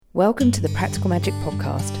Welcome to the Practical Magic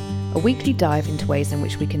Podcast, a weekly dive into ways in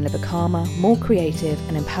which we can live a calmer, more creative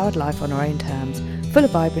and empowered life on our own terms, full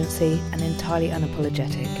of vibrancy and entirely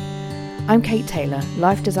unapologetic. I'm Kate Taylor,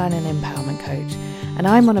 life design and empowerment coach, and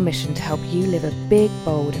I'm on a mission to help you live a big,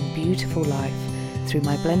 bold and beautiful life through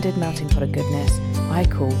my blended melting pot of goodness I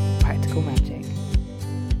call Practical Magic.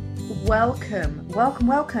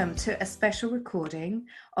 Welcome to a special recording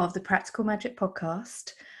of the Practical Magic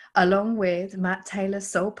Podcast. Along with Matt Taylor's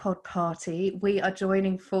Soul Pod Party, we are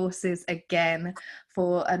joining forces again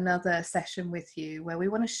for another session with you where we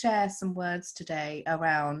want to share some words today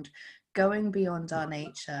around going beyond our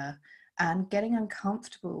nature and getting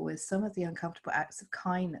uncomfortable with some of the uncomfortable acts of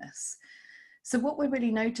kindness. So what we're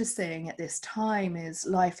really noticing at this time is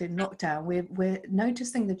life in lockdown. We're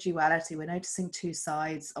noticing the duality. We're noticing two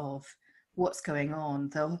sides of what's going on,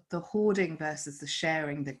 the hoarding versus the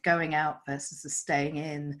sharing, the going out versus the staying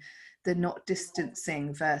in, the not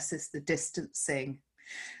distancing versus the distancing,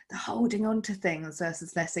 the holding on to things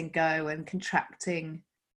versus letting go, and contracting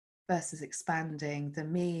versus expanding, the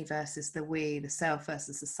me versus the we, the self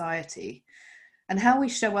versus society. And how we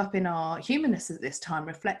show up in our humanness at this time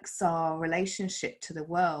reflects our relationship to the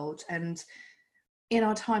world. And in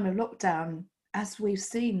our time of lockdown, as we've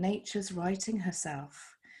seen, nature's righting herself.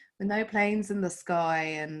 With no planes in the sky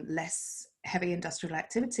and less heavy industrial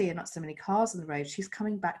activity and not so many cars on the road, she's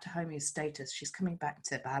coming back to homeostasis. She's coming back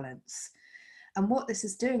to balance. And what this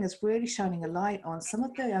is doing is really shining a light on some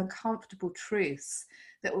of the uncomfortable truths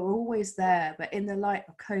that were always there, but in the light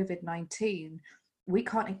of COVID-19, we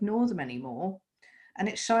can't ignore them anymore. And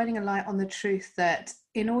it's shining a light on the truth that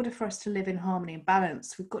in order for us to live in harmony and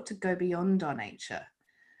balance, we've got to go beyond our nature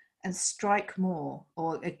and strike more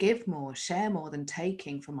or give more, share more than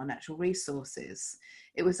taking from our natural resources.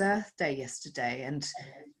 It was Earth Day yesterday, and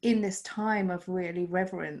in this time of really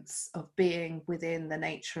reverence of being within the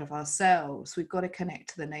nature of ourselves, we've got to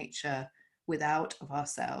connect to the nature without of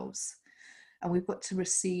ourselves. And we've got to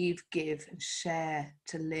receive, give and share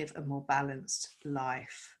to live a more balanced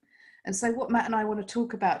life. And so what Matt and I want to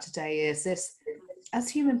talk about today is this: as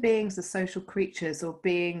human beings, as social creatures, or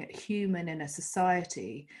being human in a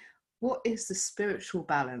society, what is the spiritual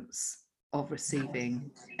balance of receiving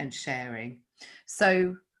and sharing?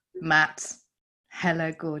 So, Matt,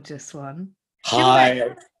 hello, gorgeous one.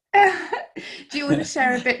 Hi. Do you want to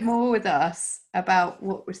share a bit more with us about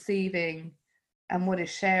what receiving and what is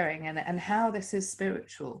sharing and how this is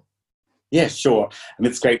spiritual? Yeah, sure. And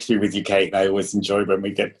it's great to be with you, Kate. I always enjoy when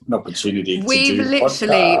we get an opportunity to do We've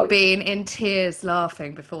literally podcasts. been in tears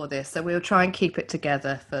laughing before this, so we'll try and keep it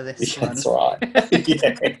together for this one. That's right.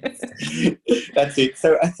 Yes. That's it.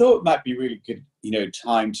 So I thought it might be really good,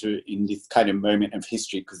 time to, in this kind of moment of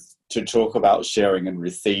history, because to talk about sharing and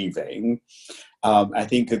receiving, I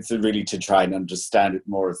think it's really to try and understand it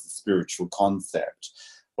more as a spiritual concept,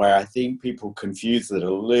 where I think people confuse it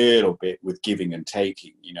a little bit with giving and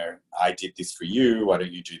taking. I did this for you, why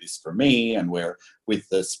don't you do this for me? And we're with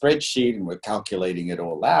the spreadsheet and we're calculating it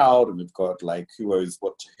all out, and we've got like who owes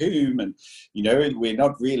what to whom, and we're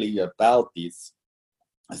not really about this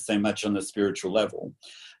so much on the spiritual level.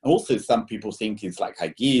 Also, some people think it's like I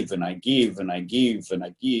give and I give and I give and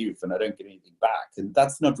I give and I don't get anything back, and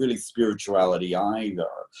that's not really spirituality either.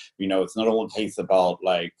 It's not all a case about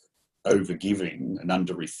like over giving and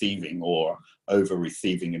under receiving, or over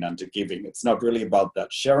receiving and under giving. It's not really about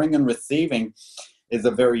that. Sharing and receiving is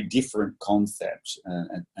a very different concept,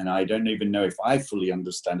 and I don't even know if I fully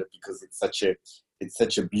understand it, because it's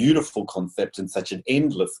such a beautiful concept and such an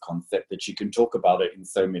endless concept that you can talk about it in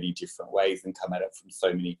so many different ways and come at it from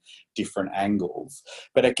so many different angles.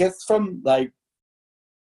 But I guess from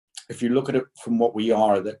if you look at it from what we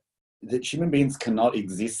are, that human beings cannot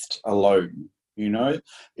exist alone.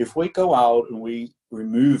 If we go out and we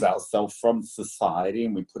remove ourselves from society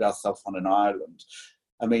and we put ourselves on an island,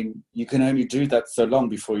 I mean, you can only do that so long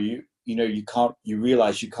before you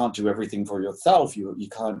realize you can't do everything for yourself. You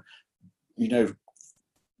can't, you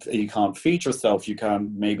can't feed yourself, you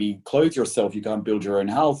can't maybe clothe yourself, you can't build your own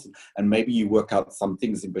house, and maybe you work out some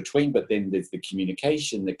things in between, but then there's the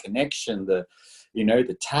communication, the connection, the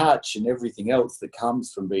touch and everything else that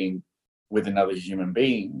comes from being with another human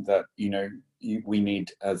being that, we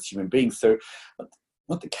need as human beings. So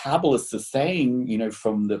what the Kabbalists are saying,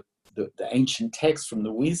 from the ancient text, from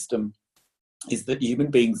the wisdom, is that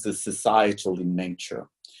human beings are societal in nature.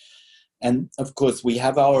 And of course, we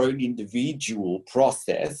have our own individual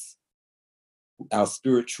process, our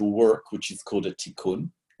spiritual work, which is called a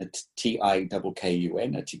tikkun, a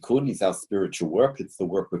T-I-K-K-U-N. A tikkun is our spiritual work. It's the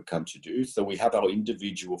work we've come to do. So we have our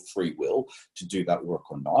individual free will to do that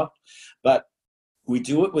work or not. But we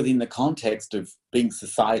do it within the context of being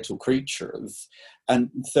societal creatures. And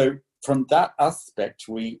so from that aspect,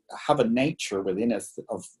 we have a nature within us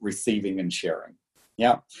of receiving and sharing.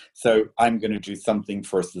 Yeah. So I'm going to do something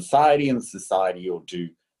for society, and society will do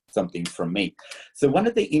something from me. So one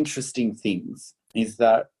of the interesting things is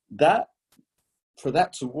that for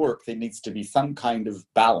that to work, there needs to be some kind of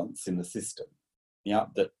balance in the system. Yeah,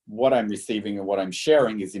 that what I'm receiving and what I'm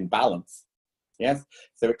sharing is in balance. Yes,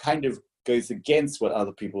 so it kind of goes against what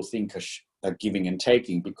other people think are giving and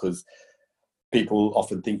taking, because people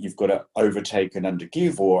often think you've got to overtake and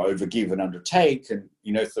undergive, or overgive and undertake, and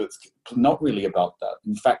so it's not really about that.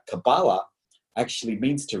 In fact, Kabbalah actually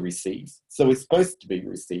means to receive. So we're supposed to be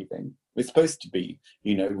receiving. We're supposed to be,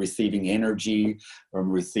 receiving energy,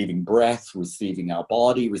 receiving breath, receiving our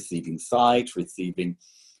body, receiving sight, receiving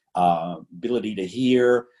ability to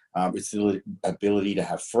hear, ability to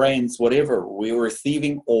have friends, whatever. We're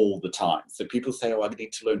receiving all the time. So people say, oh, I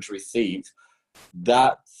need to learn to receive.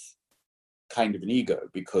 That's kind of an ego,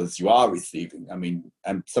 because you are receiving. I mean,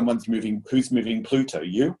 and who's moving Pluto?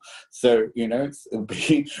 You. So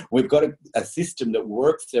we've got a system that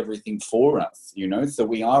works everything for us, so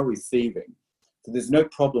we are receiving. So there's no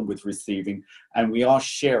problem with receiving, and we are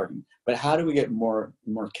sharing. But how do we get more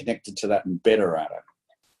connected to that and better at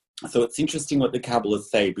it? So it's interesting what the Kabbalists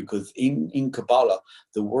say, because in Kabbalah,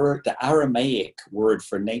 the Aramaic word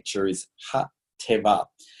for nature is ha-teva,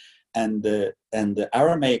 and the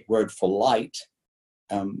Aramaic word for light,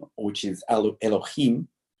 which is Elohim,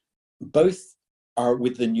 both are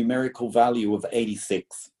with the numerical value of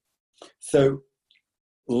 86. So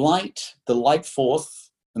light, the light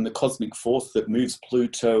force and the cosmic force that moves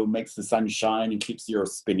Pluto, makes the sun shine and keeps the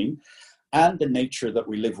earth spinning, and the nature that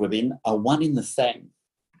we live within are one in the same.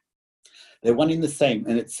 They're one in the same.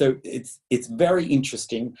 And it's very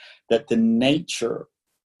interesting that the nature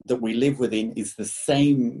that we live within is the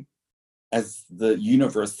same as the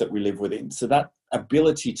universe that we live within. So that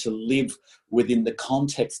ability to live within the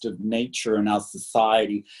context of nature and our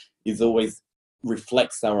society is always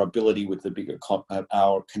reflects our ability with the bigger,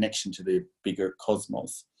 our connection to the bigger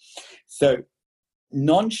cosmos. So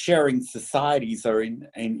non-sharing societies are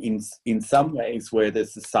in some ways where the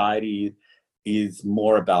society is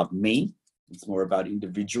more about me. It's more about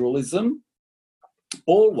individualism.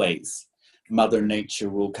 Always Mother Nature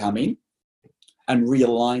will come in and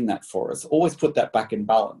realign that for us. Always put that back in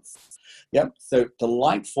balance. Yep. So the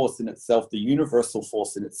light force in itself, the universal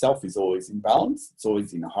force in itself, is always in balance. It's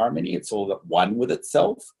always in harmony. It's all at one with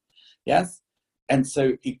itself. Yes. And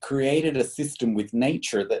so it created a system with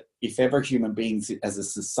nature that if ever human beings as a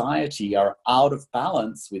society are out of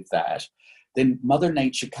balance with that, then Mother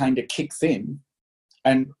Nature kind of kicks in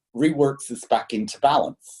and reworks us back into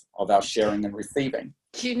balance of our sharing and receiving.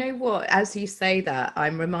 Do you know what? As you say that,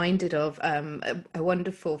 I'm reminded of a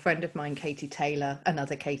wonderful friend of mine, Katie Taylor,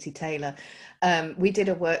 another Katie Taylor. We did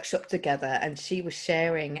a workshop together, and she was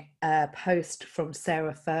sharing a post from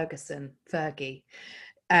Sarah Fergie,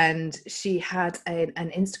 and she had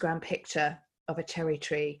an Instagram picture of a cherry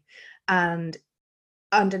tree, and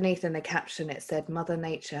underneath in the caption it said, "Mother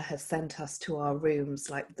Nature has sent us to our rooms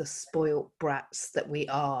like the spoilt brats that we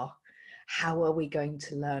are. How are we going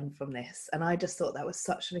to learn from this?" And I just thought that was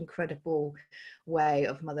such an incredible way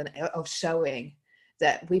of showing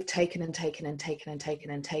that we've taken and taken and taken and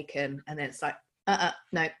taken and taken, and it's like,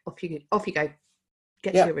 no, off you go,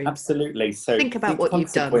 get to your room. Absolutely. So think about what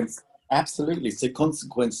you've done. Absolutely. So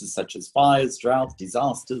consequences such as fires, droughts,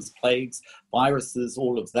 disasters, plagues, viruses,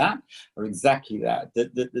 all of that are exactly that.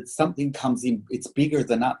 That something comes in, it's bigger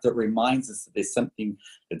than that, that reminds us that there's something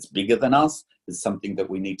that's bigger than us. There's something that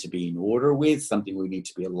we need to be in order with, something we need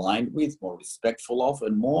to be aligned with, more respectful of,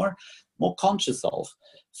 and more conscious of.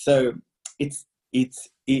 So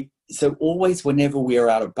so always whenever we are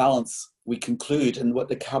out of balance, we conclude, and what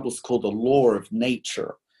the Kabbalists call the law of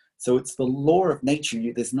nature. So it's the law of nature.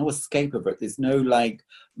 There's no escape of it. There's no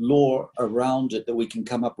law around it that we can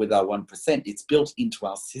come up with our 1%. It's built into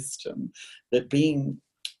our system that being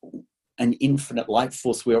an infinite light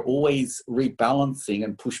force, we're always rebalancing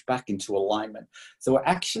and pushed back into alignment. So we're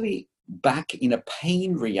actually back in a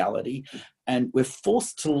pain reality, and we're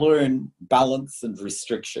forced to learn balance and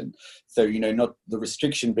restriction. So, not the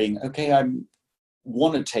restriction being, okay,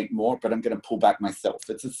 want to take more, but I'm going to pull back myself.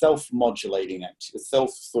 It's a self-modulating act, a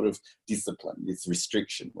self sort of discipline. It's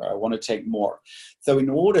restriction where I want to take more. So in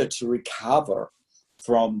order to recover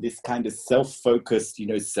from this kind of self-focused,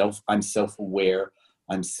 I'm self-aware,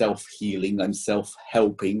 I'm self-healing, I'm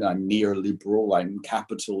self-helping, I'm neoliberal, I'm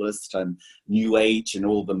capitalist, I'm new age and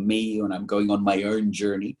all the me, and I'm going on my own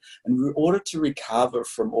journey. And in order to recover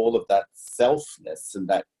from all of that selfness and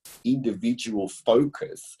that individual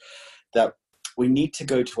focus, that we need to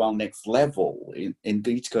go to our next level, and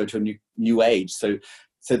need to go to a new age, so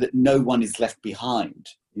that no one is left behind,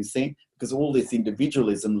 you see? Because all this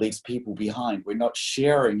individualism leaves people behind. We're not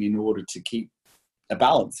sharing in order to keep a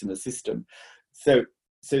balance in the system. So,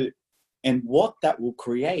 and what that will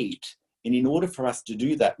create, and in order for us to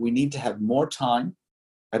do that, we need to have more time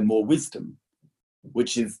and more wisdom,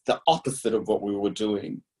 which is the opposite of what we were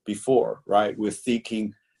doing before, right? We're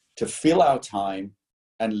seeking to fill our time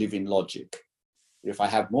and live in logic. If I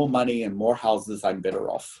have more money and more houses, I'm better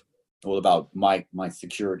off. All about my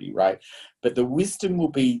security, right? But the wisdom will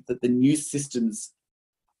be that the new systems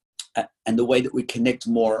and the way that we connect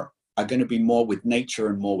more are going to be more with nature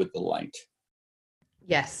and more with the light.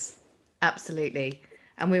 Yes, absolutely.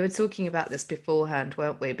 And we were talking about this beforehand,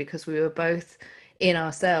 weren't we? Because we were both in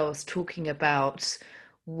ourselves talking about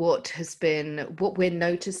what we're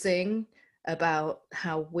noticing about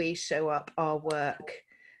how we show up our work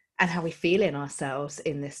and how we feel in ourselves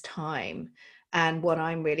in this time. And what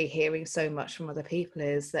I'm really hearing so much from other people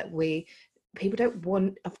is that we don't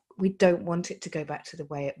want it to go back to the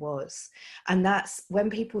way it was. And that's when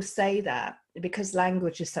people say that, because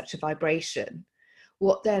language is such a vibration,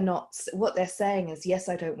 what they're saying is, yes,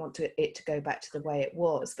 I don't want it to go back to the way it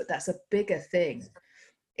was, but that's a bigger thing.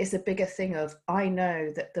 It's a bigger thing of, I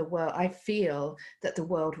know that I feel that the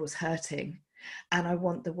world was hurting and I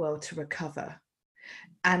want the world to recover.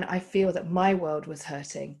 And I feel that my world was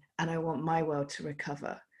hurting and I want my world to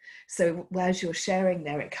recover. So as you're sharing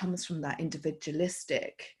there, it comes from that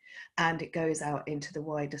individualistic and it goes out into the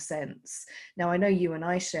wider sense. Now, I know you and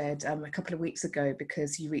I shared a couple of weeks ago,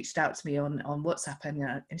 because you reached out to me on WhatsApp and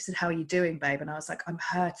you said, how are you doing, babe? And I was like, I'm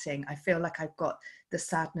hurting. I feel like I've got the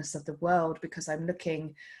sadness of the world, because I'm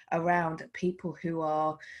looking around at people who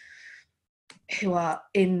are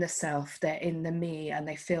in the self, they're in the me, and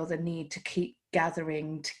they feel the need to keep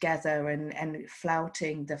gathering together and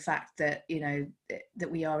flouting the fact that, you know, that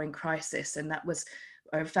we are in crisis. And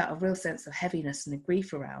I felt a real sense of heaviness and a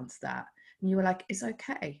grief around that. And you were like, it's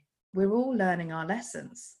okay, we're all learning our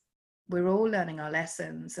lessons.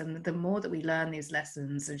 And the more that we learn these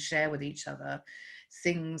lessons and share with each other,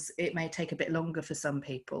 it may take a bit longer for some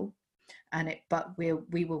people, but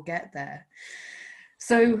we will get there.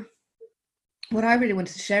 So what I really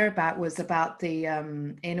wanted to share about was about the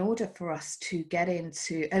in order for us to get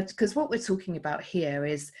into, because what we're talking about here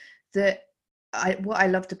is that what I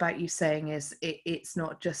loved about you saying is it's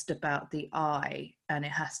not just about the I, and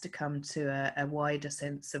it has to come to a wider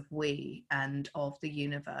sense of we and of the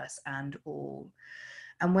universe and all.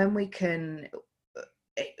 And when we can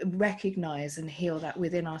recognize and heal that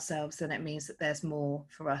within ourselves, then it means that there's more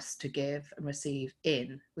for us to give and receive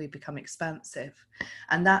in. We become expansive,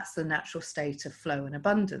 and that's the natural state of flow and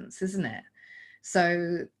abundance, isn't it?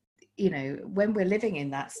 So, you know, when we're living in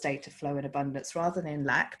that state of flow and abundance rather than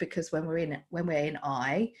lack, because when we're in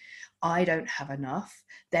I don't have enough,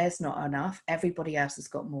 there's not enough, everybody else has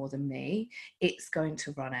got more than me, it's going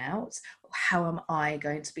to run out. How am I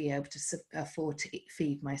going to be able to afford to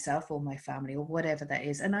feed myself or my family or whatever that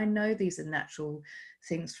is? And I know these are natural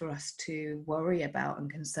things for us to worry about and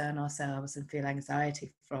concern ourselves and feel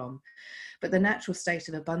anxiety from. But the natural state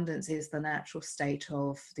of abundance is the natural state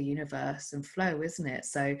of the universe and flow, isn't it?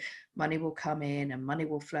 So money will come in and money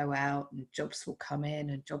will flow out, and jobs will come in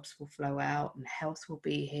and jobs will flow out, and health will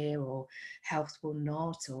be here or health will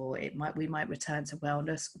not, or we might return to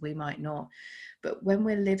wellness, we might not. But when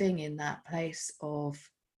we're living in that place of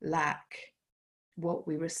lack, what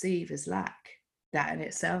we receive is lack. That in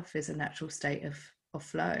itself is a natural state of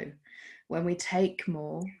flow. When we take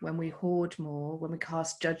more, when we hoard more, when we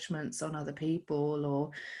cast judgments on other people,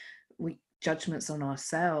 or judgments on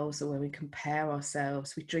ourselves, or when we compare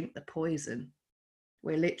ourselves, we drink the poison.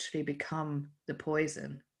 We literally become the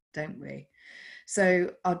poison, don't we?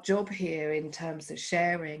 So our job here in terms of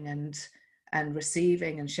sharing and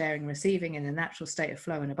receiving, and sharing, receiving in a natural state of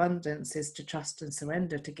flow and abundance, is to trust and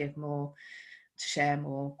surrender, to give more, to share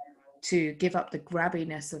more, to give up the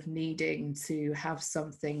grabbiness of needing to have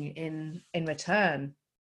something in return.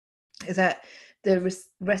 That the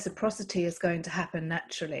reciprocity is going to happen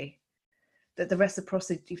naturally. That the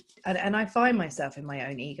reciprocity, and I find myself in my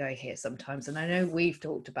own ego here sometimes, and I know we've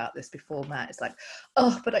talked about this before, Matt. It's like,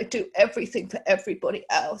 oh, but I do everything for everybody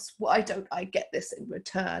else, why don't I get this in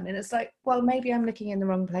return? And it's like, well, maybe I'm looking in the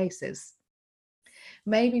wrong places.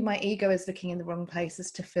 Maybe my ego is looking in the wrong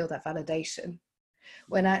places to feel that validation.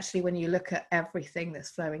 When actually, when you look at everything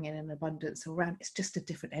that's flowing in abundance around, it's just a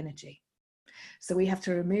different energy. So we have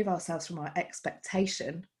to remove ourselves from our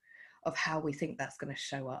expectation of how we think that's going to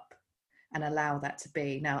show up and allow that to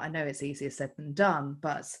be. Now, I know it's easier said than done,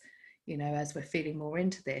 but, you know, as we're feeling more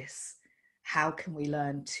into this, how can we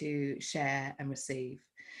learn to share and receive?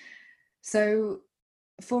 So,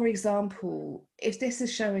 for example, if this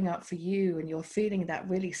is showing up for you and you're feeling that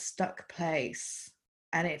really stuck place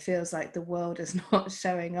and it feels like the world is not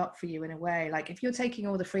showing up for you in a way, like if you're taking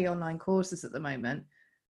all the free online courses at the moment,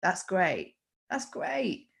 that's great. That's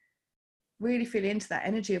great. Really feel into that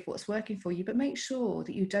energy of what's working for you, but make sure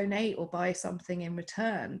that you donate or buy something in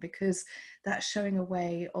return, because that's showing a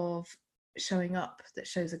way of showing up that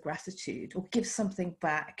shows a gratitude, or give something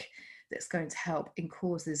back that's going to help in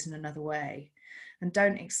causes in another way. And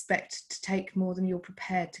don't expect to take more than you're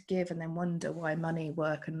prepared to give and then wonder why money,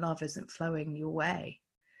 work and love isn't flowing your way.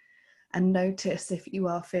 And notice if you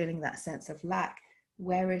are feeling that sense of lack,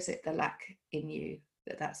 where is it the lack in you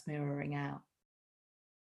that's mirroring out?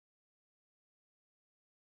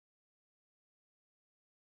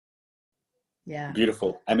 Yeah,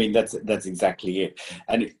 beautiful. I mean, that's exactly it.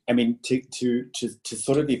 And I mean, to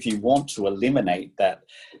sort of, if you want to eliminate that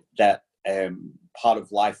part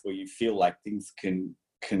of life where you feel like things can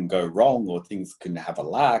go wrong, or things can have a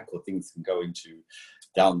lack, or things can go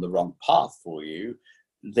down the wrong path for you,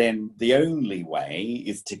 then the only way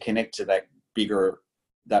is to connect to that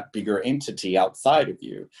bigger entity outside of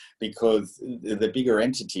you, because the bigger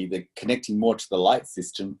entity, the connecting more to the light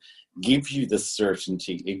system, gives you the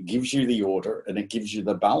certainty, it gives you the order, and it gives you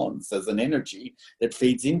the balance as an energy that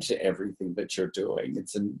feeds into everything that you're doing.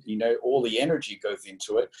 It's all the energy goes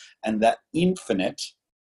into it, and that infinite,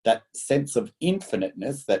 that sense of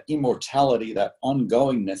infiniteness, that immortality, that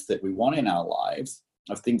ongoingness that we want in our lives,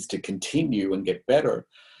 of things to continue and get better,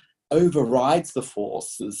 overrides the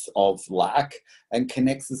forces of lack and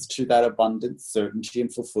connects us to that abundance, certainty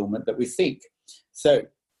and fulfillment that we seek. So,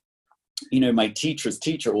 my teacher's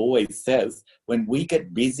teacher always says, when we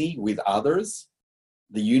get busy with others,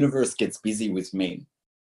 the universe gets busy with me.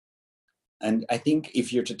 And I think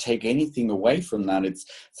if you're to take anything away from that, it's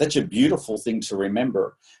such a beautiful thing to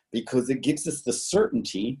remember, because it gives us the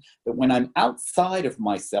certainty that when I'm outside of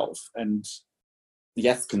myself, and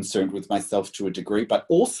yes, concerned with myself to a degree, but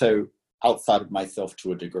also outside of myself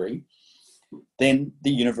to a degree, then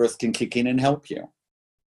the universe can kick in and help you.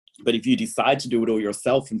 But if you decide to do it all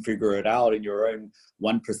yourself and figure it out in your own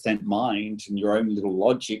 1% mind, and your own little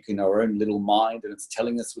logic in our own little mind, and it's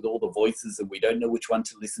telling us with all the voices and we don't know which one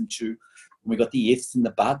to listen to, and we got the ifs and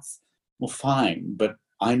the buts, well, fine. But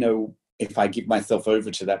I know if I give myself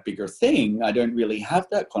over to that bigger thing, I don't really have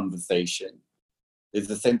that conversation.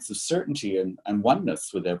 There's a sense of certainty and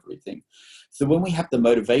oneness with everything. So when we have the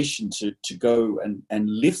motivation to go and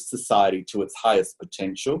lift society to its highest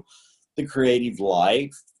potential, the creative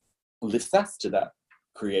life lifts us to that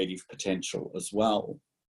creative potential as well.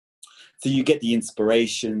 So you get the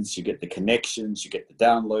inspirations, you get the connections, you get the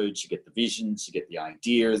downloads, you get the visions, you get the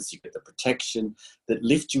ideas, you get the protection that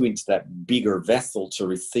lift you into that bigger vessel to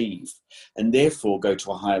receive, and therefore go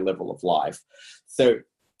to a higher level of life. So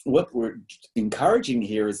what we're encouraging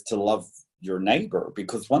here is to love your neighbor,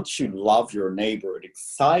 because once you love your neighbor, it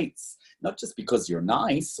excites, not just because you're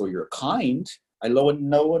nice or you're kind. I know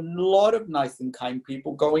a lot of nice and kind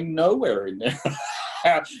people going nowhere in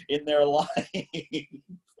their life.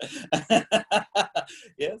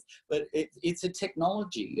 Yes, but it's a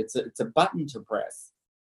technology. It's a button to press.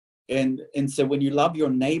 And so when you love your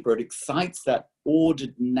neighbor, it excites that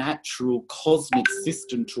ordered, natural, cosmic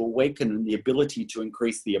system to awaken, and the ability to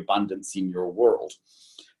increase the abundance in your world.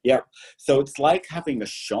 Yeah. So it's like having a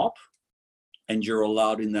shop, and you're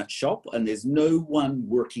allowed in that shop, and there's no one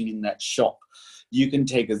working in that shop. You can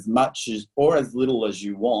take as much as or as little as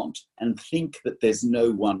you want and think that there's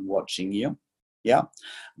no one watching you. Yeah.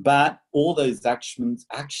 But all those actions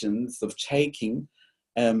of taking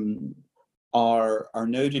are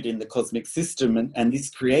noted in the cosmic system, and this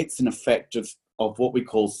creates an effect of what we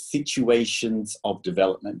call situations of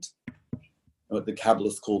development, what the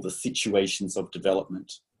Kabbalists call the situations of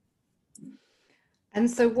development. And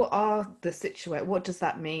so what does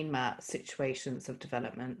that mean, Matt, situations of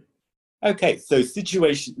development? Okay, so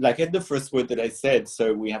situation, like in the first word that I said,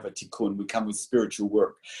 so we have a tikkun, we come with spiritual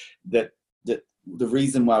work, that the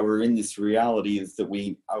reason why we're in this reality is that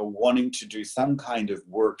we are wanting to do some kind of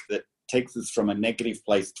work that takes us from a negative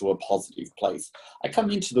place to a positive place. I come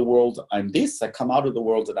into the world, I'm this, I come out of the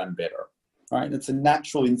world and I'm better, right? It's a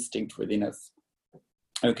natural instinct within us,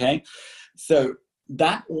 okay? So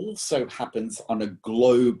that also happens on a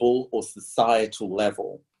global or societal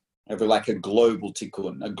level, have like a global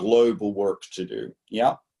tikkun, a global work to do.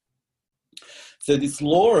 Yeah. So this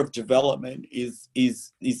law of development is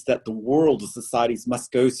that the world, the societies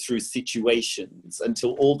must go through situations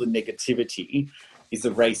until all the negativity is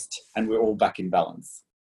erased and we're all back in balance,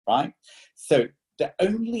 right? So the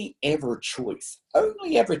only ever choice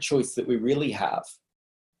that we really have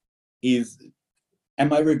is,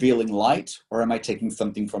 am I revealing light or am I taking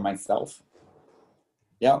something for myself?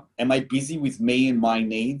 Yeah. Am I busy with me and my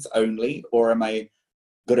needs only, or am I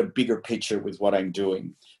got a bigger picture with what I'm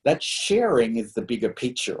doing? That sharing is the bigger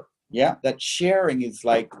picture. Yeah. That sharing is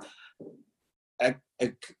like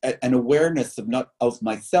an awareness of not of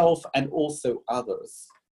myself and also others,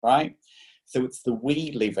 right? So it's the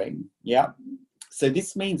we living. Yeah. So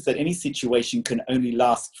this means that any situation can only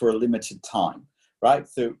last for a limited time, right?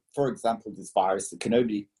 So for example, this virus, it can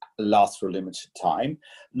only last for a limited time,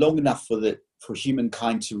 long enough for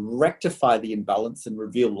humankind to rectify the imbalance and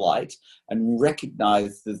reveal light and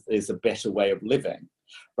recognize that there's a better way of living,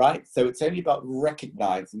 right? So it's only about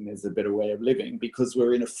recognizing there's a better way of living because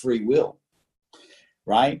we're in a free will,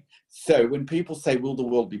 right? So when people say, will the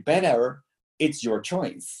world be better? It's your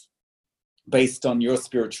choice based on your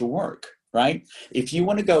spiritual work, right? If you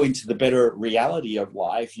want to go into the better reality of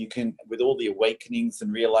life, you can, with all the awakenings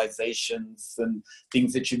and realizations and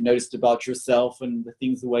things that you noticed about yourself and the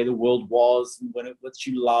things, the way the world was and what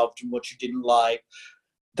you loved and what you didn't like,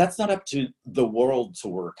 that's not up to the world to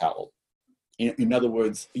work out. In other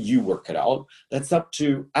words, you work it out. That's up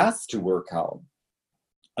to us to work out.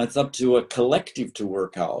 It's up to a collective to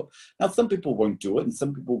work out. Now, some people won't do it, and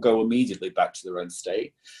some people go immediately back to their own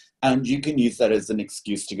state. And you can use that as an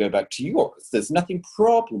excuse to go back to yours. There's nothing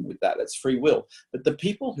problem with that. It's free will. But the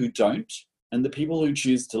people who don't, and the people who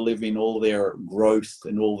choose to live in all their growth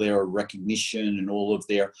and all their recognition and all of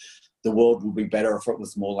their, the world will be better if it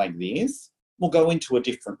was more like this, will go into a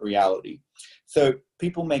different reality. So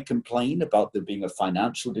people may complain about there being a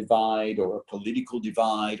financial divide or a political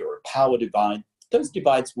divide or a power divide. Those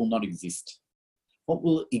divides will not exist. What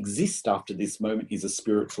will exist after this moment is a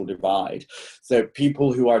spiritual divide. So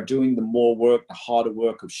people who are doing the more work, the harder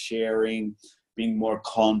work of sharing, being more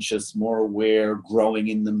conscious, more aware, growing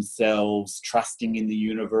in themselves, trusting in the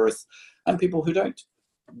universe, and people who don't.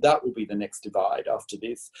 That will be the next divide after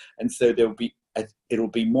this. And so it'll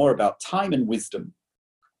be more about time and wisdom.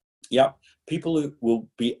 Yep. People who will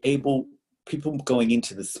be able, people going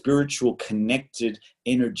into the spiritual, connected,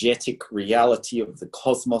 energetic reality of the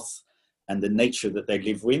cosmos and the nature that they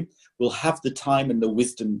live with will have the time and the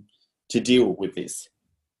wisdom to deal with this.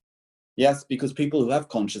 Yes, because people who have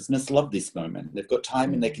consciousness love this moment. They've got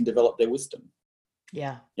time and they can develop their wisdom.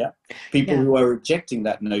 Yeah. Yeah. People who are rejecting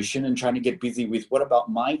that notion and trying to get busy with what about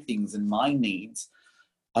my things and my needs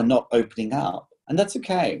are not opening up. And that's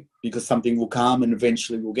okay, because something will come and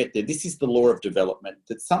eventually we'll get there. This is the law of development,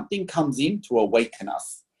 that something comes in to awaken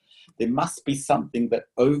us. There must be something that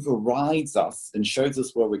overrides us and shows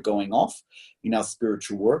us where we're going off in our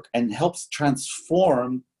spiritual work and helps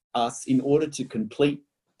transform us in order to complete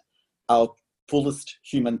our fullest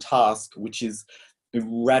human task, which is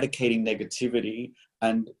eradicating negativity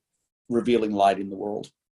and revealing light in the world.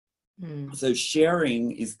 So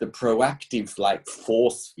sharing is the proactive like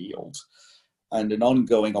force field and an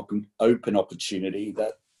ongoing open opportunity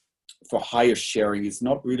that for higher sharing is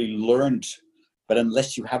not really learned. But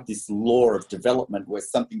unless you have this law of development where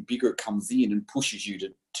something bigger comes in and pushes you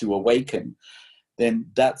to awaken, then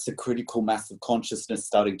that's a critical mass of consciousness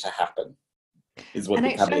starting to happen, is what the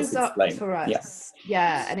Kabbalists explain. For us.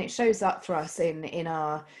 Yeah, and it shows up for us in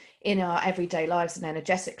our everyday lives and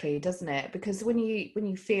energetically, doesn't it? Because when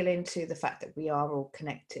you feel into the fact that we are all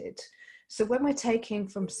connected, so when we're taking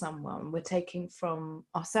from someone, we're taking from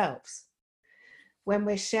ourselves. When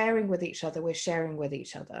we're sharing with each other, we're sharing with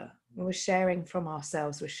each other. When we're sharing from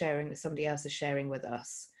ourselves, we're sharing that somebody else is sharing with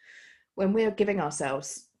us. When we're giving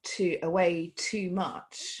ourselves away too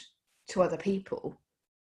much to other people,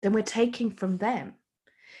 then we're taking from them.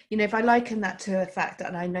 You know, if I liken that to a fact that,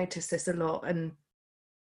 and I notice this a lot, and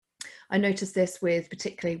I notice this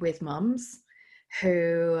particularly with mums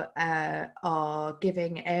who are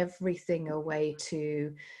giving everything away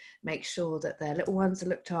to make sure that their little ones are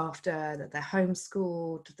looked after, that they're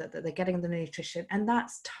homeschooled, that they're getting the nutrition. And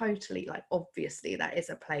that's totally, like, obviously that is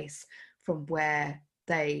a place from where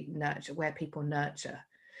they nurture, where people nurture.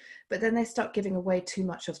 But then they start giving away too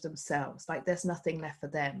much of themselves, like there's nothing left for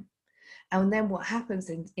them. And then what happens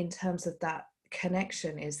in terms of that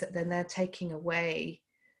connection is that then they're taking away,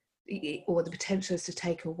 or the potential is to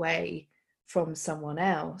take away from someone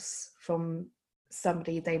else, from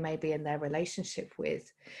somebody they may be in their relationship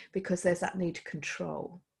with, because there's that need to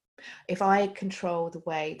control. If I control the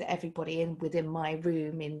way that everybody within my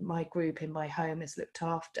room, in my group, in my home is looked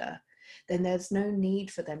after, then there's no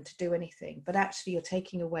need for them to do anything. But actually, you're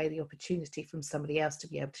taking away the opportunity from somebody else to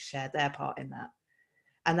be able to share their part in that.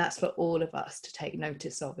 And that's for all of us to take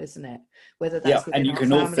notice of, isn't it? Whether that's And within you our can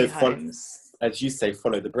family also follow, homes. as you say,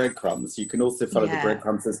 follow the breadcrumbs. You can also follow the Yeah.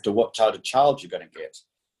 breadcrumbs as to what type of child you're going to get.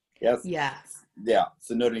 Yes. Yeah. Yeah.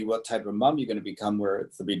 So not only what type of mum you're going to become, where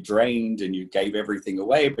it's a bit drained and you gave everything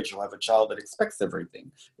away, but you'll have a child that expects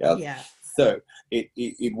everything. Yes? Yeah. So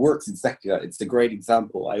it works exactly that. It's a great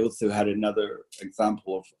example. I also had another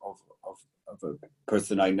example of a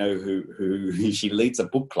person I know who she leads a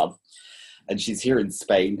book club, and she's here in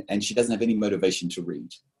Spain, and she doesn't have any motivation to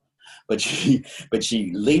read, but she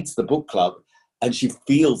leads the book club, and she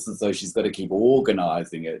feels as though she's got to keep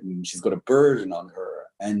organizing it, and she's got a burden on her.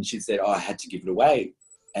 And she said, "Oh, I had to give it away."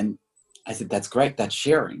 And I said, "That's great. That's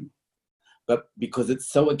sharing." But because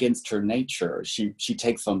it's so against her nature, she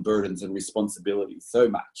takes on burdens and responsibilities so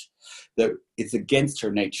much that it's against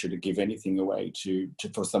her nature to give anything away to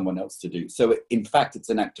for someone else to do. So in fact, it's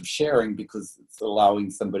an act of sharing because it's allowing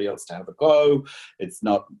somebody else to have a go. It's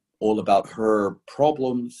not all about her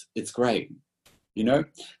problems. It's great, you know?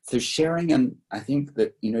 So sharing, and I think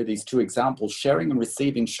that, you know, these two examples, sharing and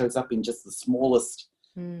receiving, shows up in just the smallest,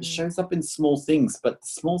 it shows up in small things, but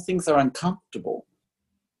small things are uncomfortable.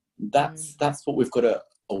 That's what we've got to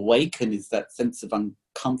awaken, is that sense of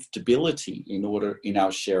uncomfortability in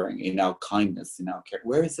our sharing, in our kindness, in our care.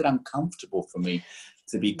 Where is it uncomfortable for me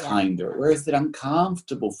to be kinder? Where is it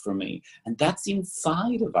uncomfortable for me? And that's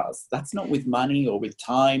inside of us. That's not with money or with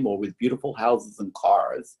time or with beautiful houses and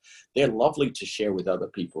cars. They're lovely to share with other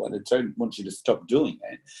people, and I don't want you to stop doing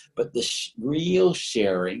it. But the real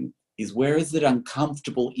sharing is, where is it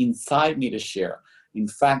uncomfortable inside me to share? In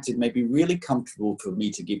fact, it may be really comfortable for me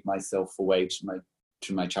to give myself away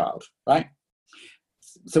to my child, right?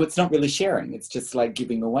 So it's not really sharing. It's just like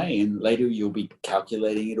giving away. And later you'll be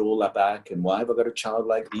calculating it all back. And why have I got a child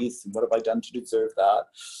like this? And what have I done to deserve that?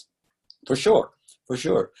 For sure.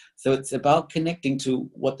 So it's about connecting to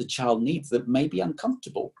what the child needs that may be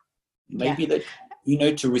uncomfortable. Maybe that, you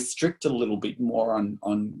know, to restrict a little bit more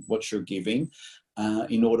on what you're giving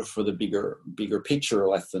in order for the bigger picture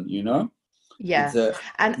lesson, you know? And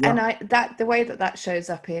the way that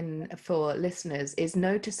shows up for listeners is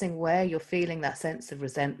noticing where you're feeling that sense of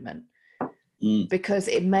resentment, because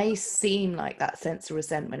it may seem like that sense of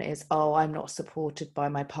resentment is, oh, I'm not supported by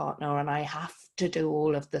my partner and I have to do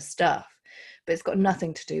all of the stuff, but it's got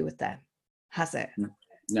nothing to do with them, has it?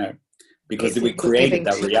 No, because we created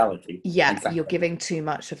that reality. Exactly. You're giving too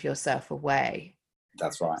much of yourself away.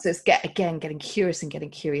 That's right. So it's getting curious and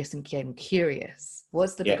getting curious and getting curious.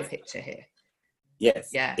 What's the bigger picture here?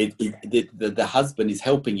 Yes. Yeah. The husband is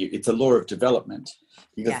helping you. It's a law of development,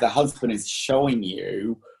 because the husband is showing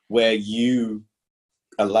you where you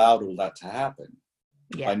allowed all that to happen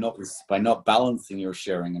by not balancing your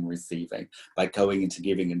sharing and receiving, by going into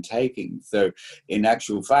giving and taking. So in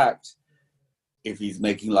actual fact, if he's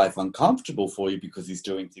making life uncomfortable for you because he's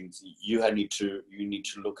doing things, you need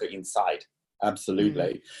to look inside.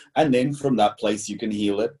 Absolutely. And then from that place you can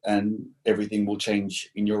heal it, and everything will change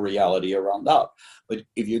in your reality around that. But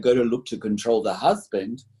if you're going to look to control the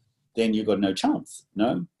husband, then you've got no chance,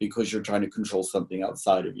 no? Because you're trying to control something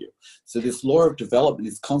outside of you. So this law of development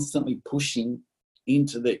is constantly pushing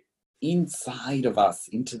into the inside of us,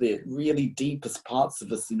 into the really deepest parts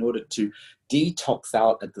of us, in order to detox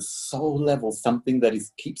out at the soul level something that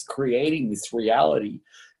keeps creating this reality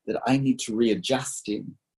that I need to readjust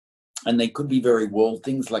in. And they could be very world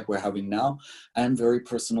things like we're having now, and very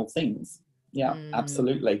personal things. Yeah,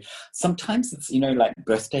 absolutely. Sometimes it's, you know, like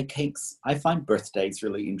birthday cakes. I find birthdays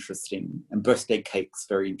really interesting, and birthday cakes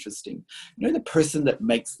very interesting. You know, the person that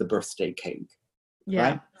makes the birthday cake,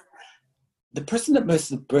 right? The person that makes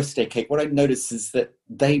the birthday cake, what I notice is that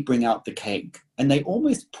they bring out the cake, and they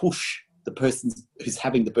almost push the person who's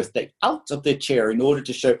having the birthday out of their chair in order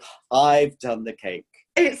to show, I've done the cake.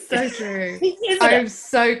 It's so true. I'm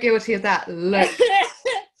so guilty of that.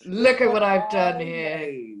 Look at what I've done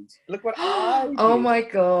here. Look what I did. Oh my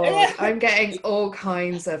God. I'm getting all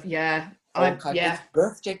kinds of,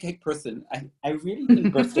 Birthday cake person. I really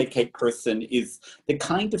think birthday cake person is the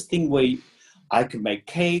kind of thing where I can make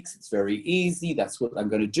cakes. It's very easy. That's what I'm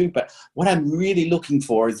going to do. But what I'm really looking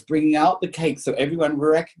for is bringing out the cake so everyone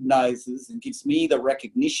recognizes and gives me the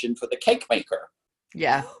recognition for the cake maker.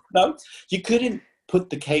 Yeah. No, you couldn't put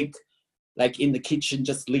the cake like in the kitchen,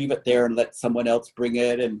 just leave it there and let someone else bring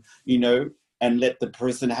it, and, you know, and let the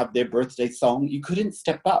person have their birthday song. You couldn't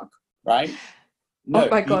step up, right? No, oh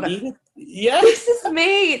my God. Yeah. This is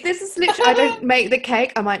me. This is literally, I don't make the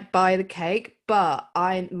cake. I might buy the cake, but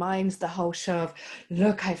mine's the whole show of,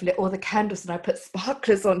 look, I've lit all the candles and I put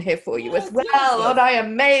sparklers on here for you as well. Yes. And I am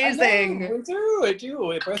amazing. I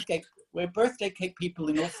do. We're birthday cake people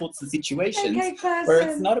in all sorts of situations where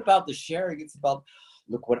it's not about the sharing, it's about,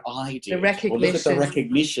 look what I did. The recognition. Or look at the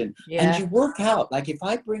recognition. Yeah. And you work out, like if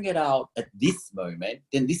I bring it out at this moment,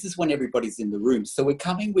 then this is when everybody's in the room. So we're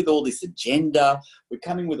coming with all this agenda, we're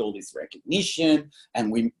coming with all this recognition,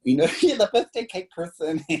 and we know you're the birthday cake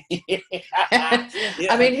person. Yeah.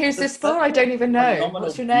 I mean, who's this for? I don't even know.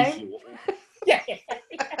 What's your name? Yeah.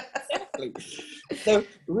 Exactly. So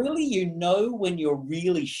really, when you're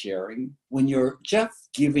really sharing, when you're just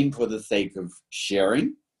giving for the sake of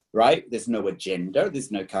sharing, right? There's no agenda,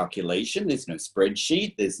 there's no calculation, there's no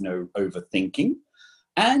spreadsheet, there's no overthinking.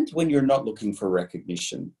 And when you're not looking for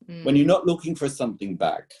recognition, when you're not looking for something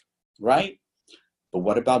back, right? But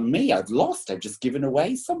what about me? I've just given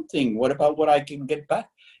away something. What about what I can get back?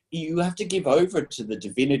 You have to give over to the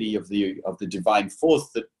divinity of the divine force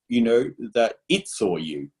that, that it saw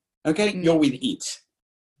you. Okay? You're with it.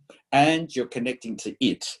 And you're connecting to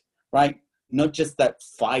it, right? Not just that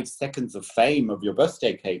 5 seconds of fame of your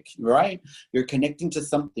birthday cake, right? You're connecting to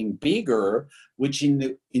something bigger, which in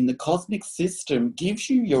the cosmic system gives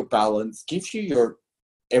you your balance, gives you your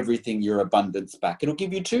everything, your abundance back. It'll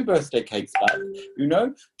give you 2 birthday cakes back,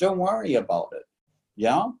 Don't worry about it,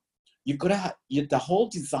 yeah? You've got to the whole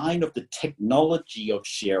design of the technology of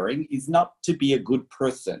sharing is not to be a good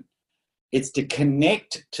person. It's to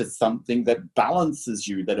connect to something that balances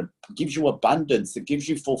you, that gives you abundance, that gives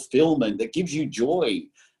you fulfillment, that gives you joy.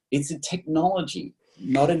 It's a technology,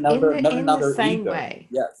 not another in the same ego. way.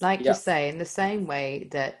 Yes. You say, in the same way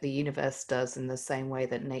that the universe does, in the same way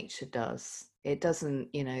that nature does. It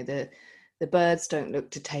doesn't, the birds don't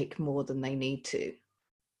look to take more than they need to.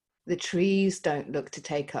 The trees don't look to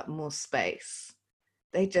take up more space.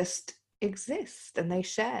 They just exist and they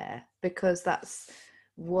share, because that's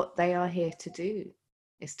what they are here to do,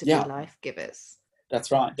 is to be life givers.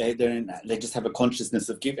 That's right. They just have a consciousness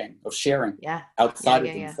of giving, of sharing, outside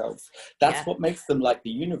of themselves. That's what makes them like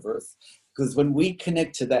the universe. Because when we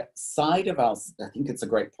connect to that side of us, I think it's a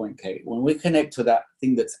great point, Kate. When we connect to that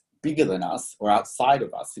thing that's bigger than us or outside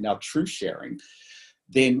of us in our true sharing,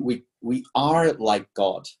 then we are like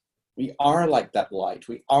God. We are like that light.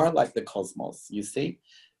 We are like the cosmos, you see?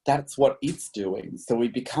 That's what it's doing. So we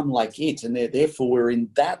become like it, and therefore we're in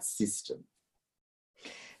that system.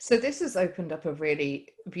 So this has opened up a really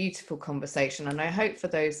beautiful conversation, and I hope for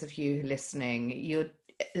those of you listening, you're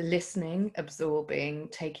listening, absorbing,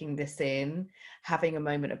 taking this in, having a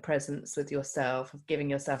moment of presence with yourself, of giving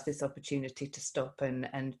yourself this opportunity to stop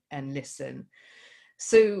and listen.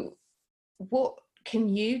 So what can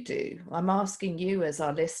you do? I'm asking you as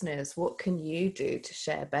our listeners, what can you do to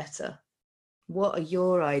share better? What are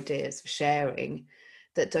your ideas for sharing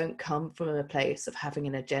that don't come from a place of having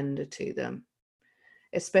an agenda to them,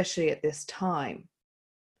 especially at this time?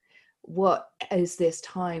 What is this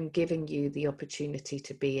time giving you the opportunity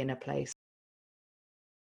to be in a place?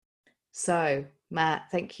 So, Matt,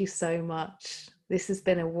 thank you so much. This has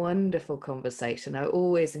been a wonderful conversation. I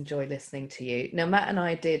always enjoy listening to you. Now, Matt and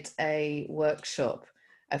I did a workshop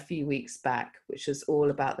a few weeks back, which was all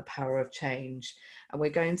about the power of change. And we're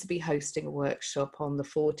going to be hosting a workshop on the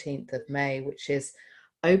 14th of May, which is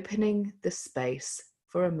opening the space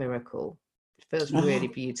for a miracle. It feels really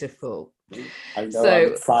beautiful. I know,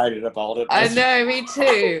 I'm excited about it. I know, me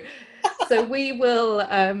too. So we will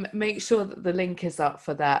make sure that the link is up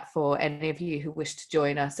for that for any of you who wish to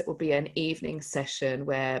join us. It will be an evening session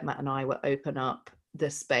where Matt and I will open up the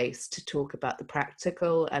space to talk about the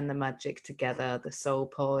practical and the magic together, the Soul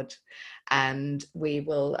Pod, and we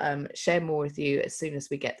will share more with you as soon as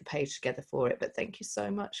we get the page together for it. But thank you so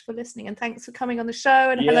much for listening, and thanks for coming on the show,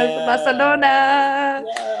 and hello from Barcelona.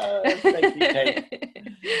 Thank you,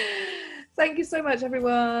 Kate. Thank you so much,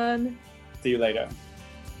 everyone. See you later.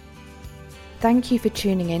 Thank you for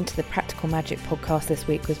tuning in to the Practical Magic podcast this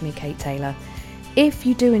week with me, Kate Taylor. If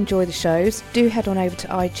you do enjoy the shows, do head on over to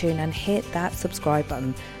iTunes and hit that subscribe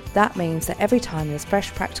button. That means that every time there's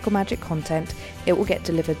fresh Practical Magic content, it will get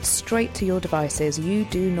delivered straight to your devices. You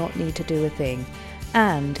do not need to do a thing.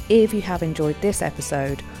 And if you have enjoyed this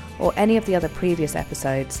episode or any of the other previous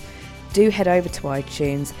episodes, do head over to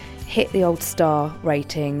iTunes, hit the old star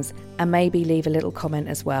ratings, and maybe leave a little comment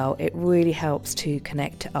as well. It really helps to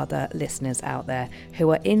connect to other listeners out there who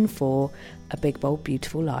are in for a big, bold,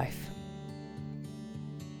 beautiful life.